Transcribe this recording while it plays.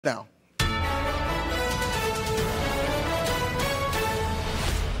now.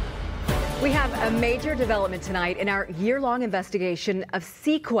 We have a major development tonight in our year-long investigation of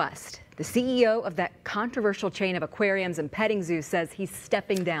SeaQuest. The CEO of that controversial chain of aquariums and petting zoos says he's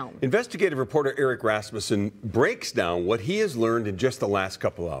stepping down. Investigative reporter Eric Rasmussen breaks down what he has learned in just the last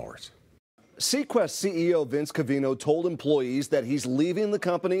couple hours. SeaQuest CEO Vince Covino told employees that he's leaving the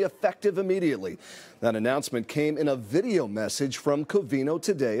company effective immediately. That announcement came in a video message from Covino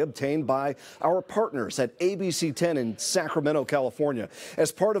today, obtained by our partners at ABC 10 in Sacramento, California.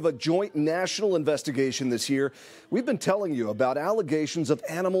 As part of a joint national investigation this year, we've been telling you about allegations of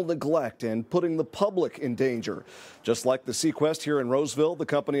animal neglect and putting the public in danger. Just like the SeaQuest here in Roseville, the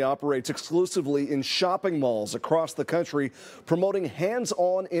company operates exclusively in shopping malls across the country, promoting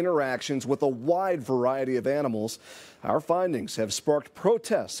hands-on interactions with a wide variety of animals. Our findings have sparked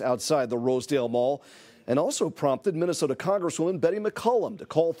protests outside the Rosedale Mall and also prompted Minnesota Congresswoman Betty McCollum to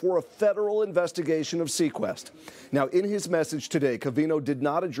call for a federal investigation of SeaQuest. Now, in his message today, Covino did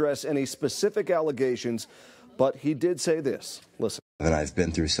not address any specific allegations, but he did say this. Listen. And I've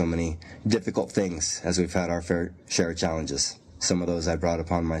been through so many difficult things as we've had our fair share of challenges. Some of those I brought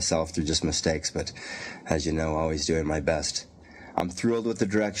upon myself through just mistakes, but as you know, always doing my best. I'm thrilled with the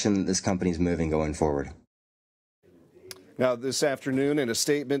direction this company's moving going forward. Now, this afternoon, in a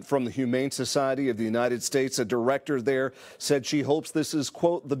statement from the Humane Society of the United States, a director there said she hopes this is,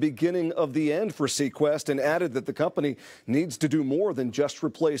 quote, the beginning of the end for SeaQuest, and added that the company needs to do more than just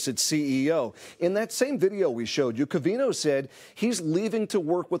replace its CEO. In that same video we showed you, Covino said he's leaving to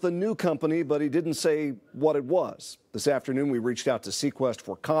work with a new company, but he didn't say what it was. This afternoon, we reached out to SeaQuest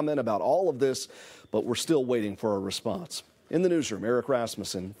for comment about all of this, but we're still waiting for a response. In the newsroom, Eric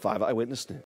Rasmussen, 5 Eyewitness News.